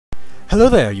Hello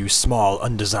there, you small,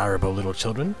 undesirable little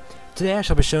children. Today I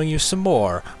shall be showing you some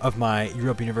more of my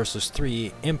Europa Universalis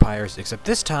 3 empires, except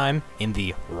this time in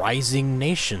the Rising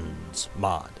Nations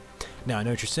mod. Now I know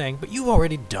what you're saying, but you've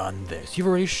already done this. You've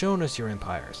already shown us your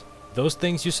empires. Those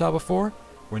things you saw before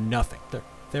were nothing.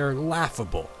 They're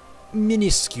laughable,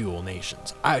 minuscule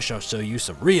nations. I shall show you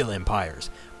some real empires,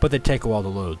 but they take a while to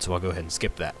load, so I'll go ahead and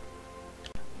skip that.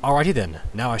 Alrighty then,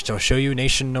 now I shall show you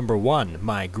nation number 1,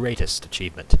 my greatest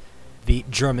achievement. The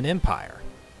German Empire.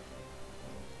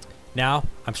 Now,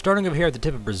 I'm starting over here at the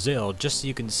tip of Brazil just so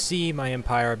you can see my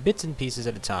empire bits and pieces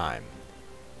at a time.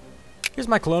 Here's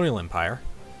my colonial empire.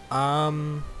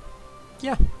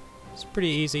 Yeah, it's pretty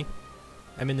easy.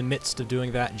 I'm in the midst of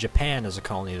doing that. Japan is a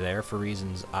colony there for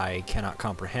reasons I cannot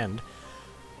comprehend.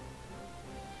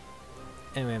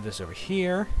 And we have this over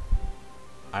here.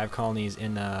 I have colonies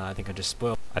in, I think I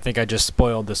just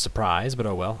spoiled the surprise, but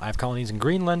oh well. I have colonies in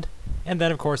Greenland, and then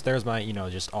of course there's my,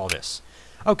 just all this.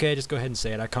 Okay, just go ahead and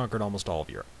say it. I conquered almost all of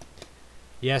Europe.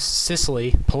 Yes,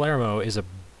 Sicily, Palermo is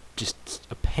just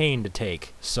a pain to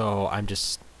take, so I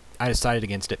decided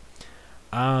against it.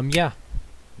 Yeah,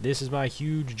 this is my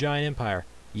huge giant empire.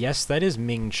 Yes, that is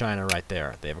Ming China right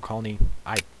there. They have a colony.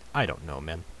 I don't know,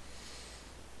 man.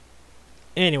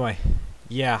 Anyway,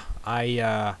 yeah,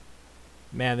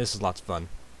 man, this is lots of fun.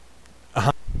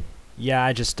 Yeah,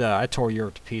 I tore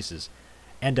Europe to pieces.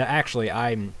 And actually,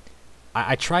 I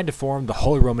tried to form the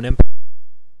Holy Roman Empire.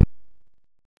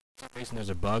 For some reason there's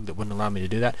a bug that wouldn't allow me to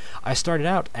do that. I started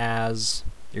out as,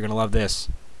 you're gonna love this,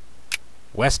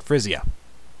 West Frisia.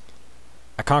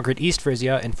 I conquered East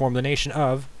Frisia and formed the nation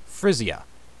of Frisia.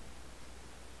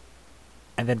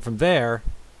 And then from there,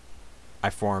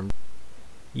 I formed,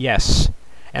 yes.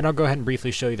 And I'll go ahead and briefly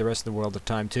show you the rest of the world of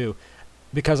time too.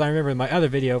 Because I remember in my other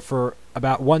video, for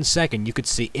about 1 second, you could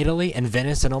see Italy and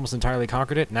Venice and almost entirely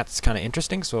conquered it, and that's kind of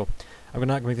interesting, so I'm not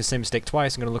going to make the same mistake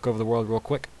twice. I'm going to look over the world real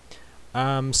quick.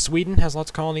 Sweden has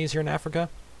lots of colonies here in Africa.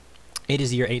 It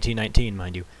is the year 1819,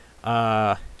 mind you.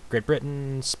 Great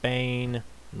Britain, Spain,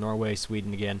 Norway,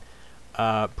 Sweden again,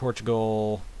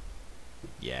 Portugal,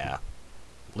 yeah.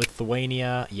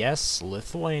 Lithuania, yes,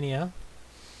 Lithuania.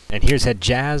 And here's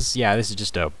Hejaz. Yeah, this is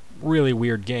just a really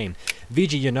weird game.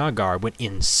 Vijayanagar went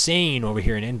insane over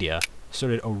here in India. So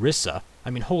did Orissa.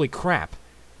 I mean, holy crap.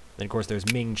 Then, of course,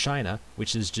 there's Ming China,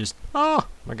 which is just, oh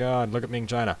my god, look at Ming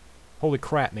China. Holy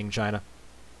crap, Ming China.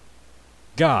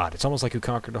 God, it's almost like you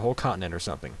conquered a whole continent or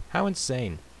something. How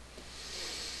insane.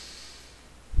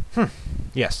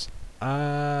 Yes.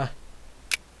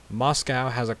 Moscow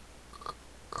has a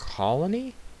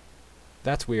colony?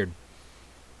 That's weird.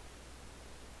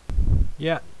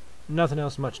 Yeah, nothing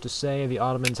else much to say. The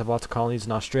Ottomans have lots of colonies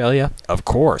in Australia. Of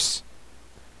course.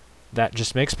 That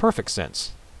just makes perfect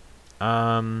sense.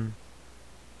 Yeah,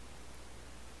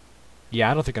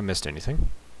 I don't think I missed anything.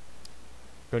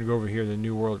 Going to go over here to the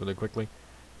New World really quickly.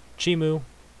 Chimu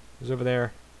is over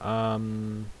there.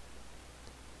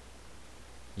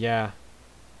 Yeah.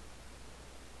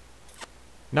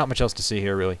 Not much else to see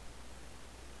here, really.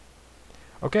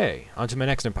 Okay, on to my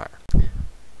next empire.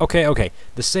 Okay.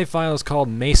 The save file is called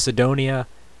Macedonia.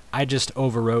 I just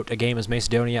overwrote a game as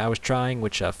Macedonia I was trying,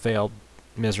 which failed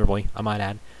miserably, I might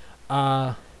add.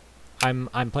 I'm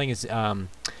playing as I'm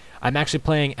actually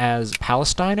playing as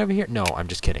Palestine over here. No, I'm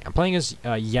just kidding. I'm playing as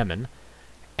Yemen,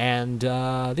 and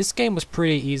this game was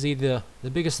pretty easy. The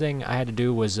biggest thing I had to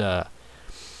do was oh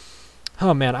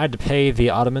man, I had to pay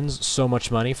the Ottomans so much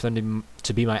money for them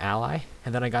to be my ally,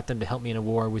 and then I got them to help me in a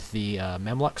war with the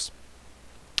Mamluks.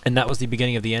 And that was the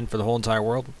beginning of the end for the whole entire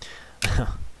world.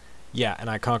 Yeah, and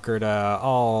I conquered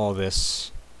all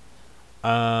this.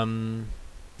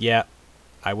 Yeah,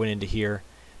 I went into here.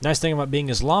 Nice thing about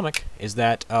being Islamic is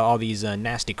that all these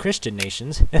nasty Christian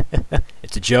nations,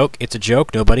 it's a joke,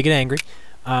 nobody get angry,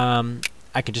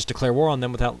 I can just declare war on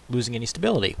them without losing any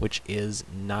stability, which is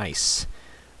nice.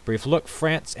 Brief look,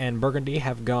 France and Burgundy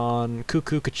have gone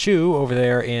cuckoo-cachoo over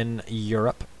there in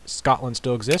Europe. Scotland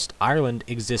still exists. Ireland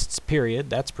exists, period.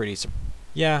 That's pretty...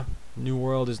 Yeah, New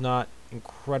World is not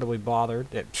incredibly bothered.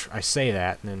 I say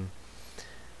that, and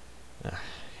then...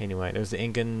 anyway, there's the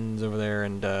Incans over there,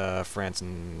 and France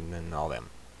and all them.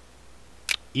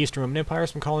 Eastern Roman Empire,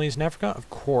 some colonies in Africa, of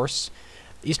course.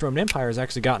 The Eastern Roman Empire has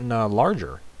actually gotten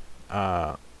larger.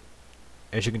 As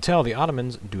you can tell, the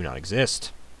Ottomans do not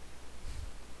exist.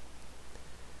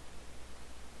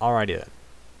 Alrighty then.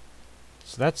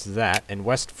 So that's that, and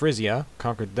West Frisia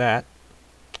conquered that.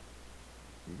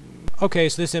 Okay,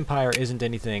 so this empire isn't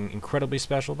anything incredibly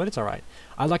special, but it's alright.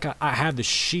 I have the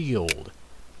shield.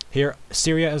 Here,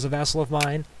 Syria is a vassal of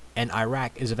mine, and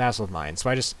Iraq is a vassal of mine. So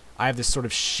I have this sort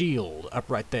of shield up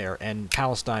right there, and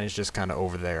Palestine is just kind of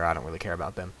over there. I don't really care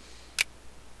about them.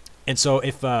 And so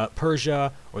if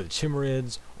Persia, or the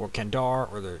Timurids, or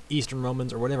Kandar, or the Eastern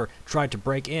Romans, or whatever, tried to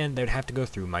break in, they'd have to go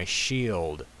through my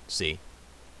shield. See?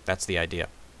 That's the idea.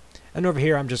 And over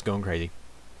here, I'm just going crazy.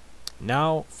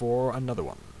 Now for another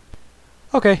one.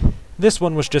 Okay, this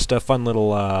one was just a fun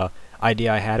little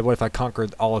idea I had. What if I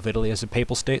conquered all of Italy as a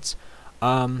papal states?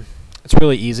 It's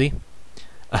really easy.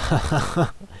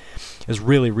 It's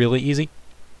really, really easy.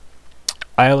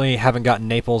 I only haven't gotten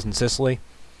Naples and Sicily.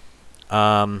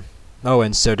 Oh,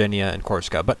 and Sardinia and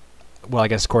Corsica. But, well, I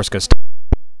guess Corsica's...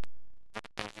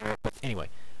 But anyway.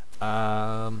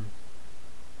 Yeah,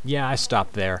 I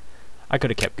stopped there. I could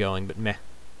have kept going, but meh.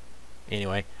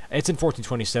 Anyway, it's in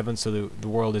 1427, so the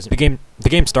world isn't... The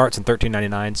game starts in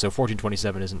 1399, so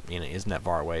 1427 isn't that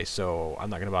far away, so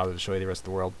I'm not going to bother to show you the rest of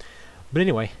the world. But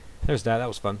anyway, there's that. That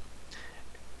was fun.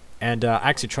 And I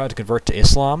actually tried to convert to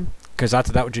Islam, because I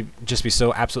thought that would just be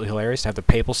so absolutely hilarious to have the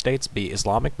papal states be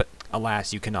Islamic, but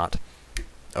alas, you cannot.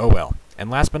 Oh well. And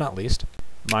last but not least,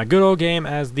 my good old game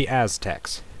as the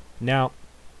Aztecs. Now,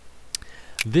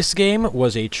 this game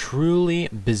was a truly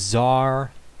bizarre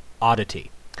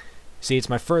oddity. See, it's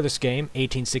my furthest game,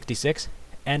 1866,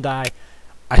 and I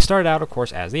started out, of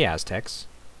course, as the Aztecs.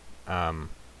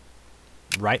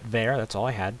 Right there, that's all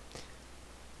I had.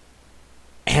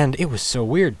 And it was so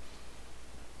weird.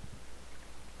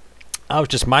 I was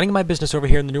just minding my business over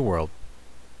here in the New World.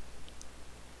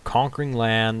 Conquering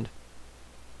land.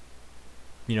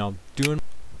 You know, doing...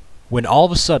 When all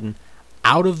of a sudden,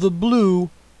 out of the blue,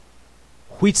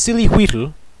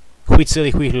 Huitzilopochtli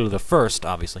the First,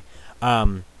 obviously,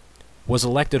 was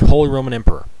elected Holy Roman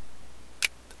Emperor.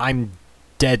 I'm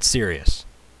dead serious.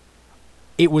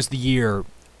 It was the year,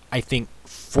 I think,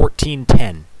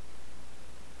 1410.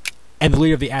 And the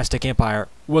leader of the Aztec Empire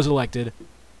was elected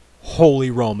Holy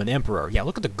Roman Emperor. Yeah,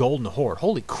 look at the Golden Horde.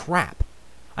 Holy crap.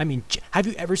 I mean, have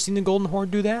you ever seen the Golden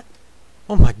Horde do that?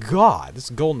 Oh my god,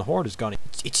 this Golden Horde has gone...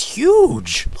 It's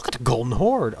huge! Look at the Golden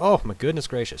Horde! Oh my goodness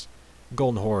gracious.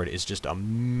 Golden Horde is just a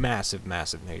massive,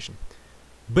 massive nation.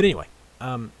 But anyway,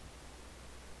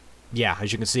 yeah,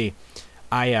 as you can see,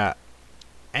 and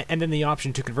then the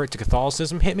option to convert to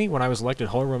Catholicism hit me when I was elected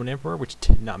Holy Roman Emperor, which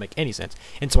did not make any sense.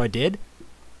 And so I did.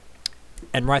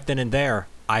 And right then and there,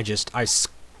 I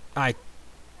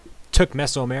took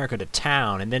Mesoamerica to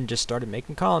town and then just started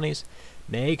making colonies.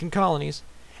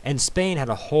 And Spain had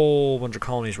a whole bunch of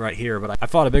colonies right here, but I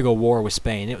fought a big old war with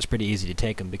Spain. It was pretty easy to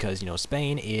take them because, you know,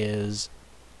 Spain is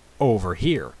over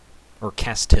here. Or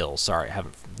Castile, sorry,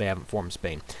 they haven't formed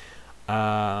Spain.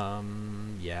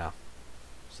 Yeah.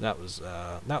 So that was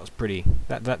pretty...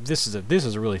 This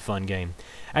is a really fun game.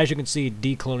 As you can see,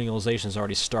 decolonialization has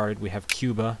already started. We have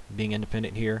Cuba being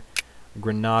independent here.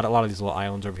 Grenada, a lot of these little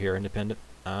islands over here are independent.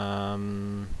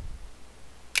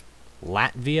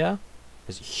 Latvia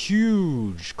has a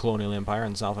huge colonial empire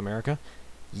in South America.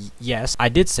 Yes, I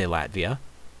did say Latvia.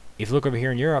 If you look over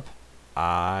here in Europe,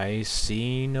 I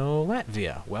see no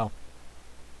Latvia. Well,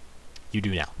 you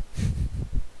do now.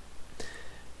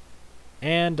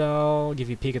 And I'll give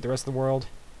you a peek at the rest of the world.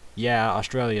 Yeah,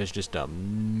 Australia is just a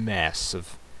mess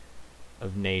of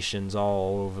nations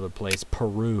all over the place.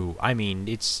 Peru, I mean,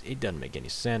 it doesn't make any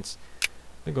sense.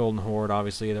 The Golden Horde,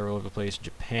 obviously, they're all over the place.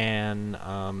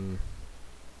 Japan,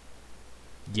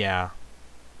 yeah.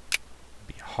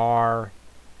 Bihar.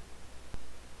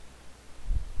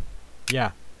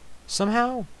 Yeah.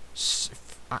 Somehow,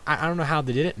 I don't know how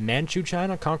they did it. Manchu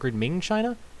China conquered Ming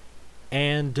China.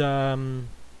 And,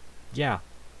 yeah.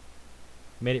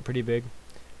 Made it pretty big.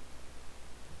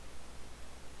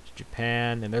 There's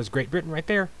Japan, and there's Great Britain right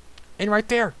there. And right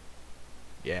there.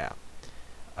 Yeah.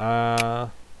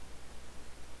 That's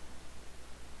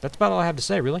about all I have to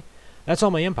say, really. That's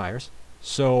all my empires.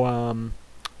 So,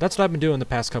 that's what I've been doing the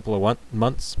past couple of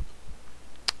months.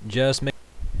 Just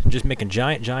making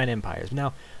giant empires.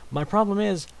 Now, my problem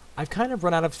is, I've kind of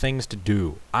run out of things to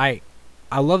do. I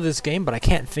love this game, but I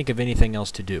can't think of anything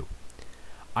else to do.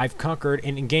 I've conquered,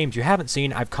 in games you haven't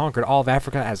seen, I've conquered all of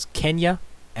Africa as Kenya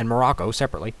and Morocco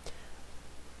separately.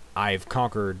 I've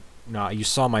conquered, you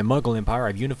saw my Mughal Empire,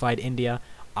 I've unified India.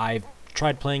 I've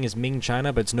tried playing as Ming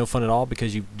China, but it's no fun at all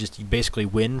because you basically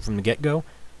win from the get-go.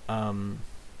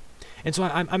 And so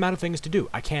I'm out of things to do.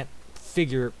 I can't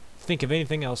think of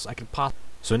anything else I could possibly...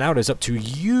 So now it is up to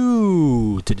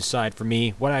you to decide for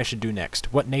me what I should do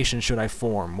next. What nation should I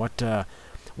form? What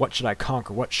should I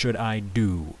conquer? What should I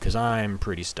do? Because I'm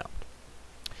pretty stumped.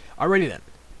 Alrighty then.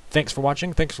 Thanks for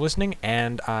watching, thanks for listening,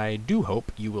 and I do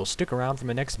hope you will stick around for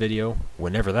my next video,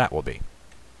 whenever that will be.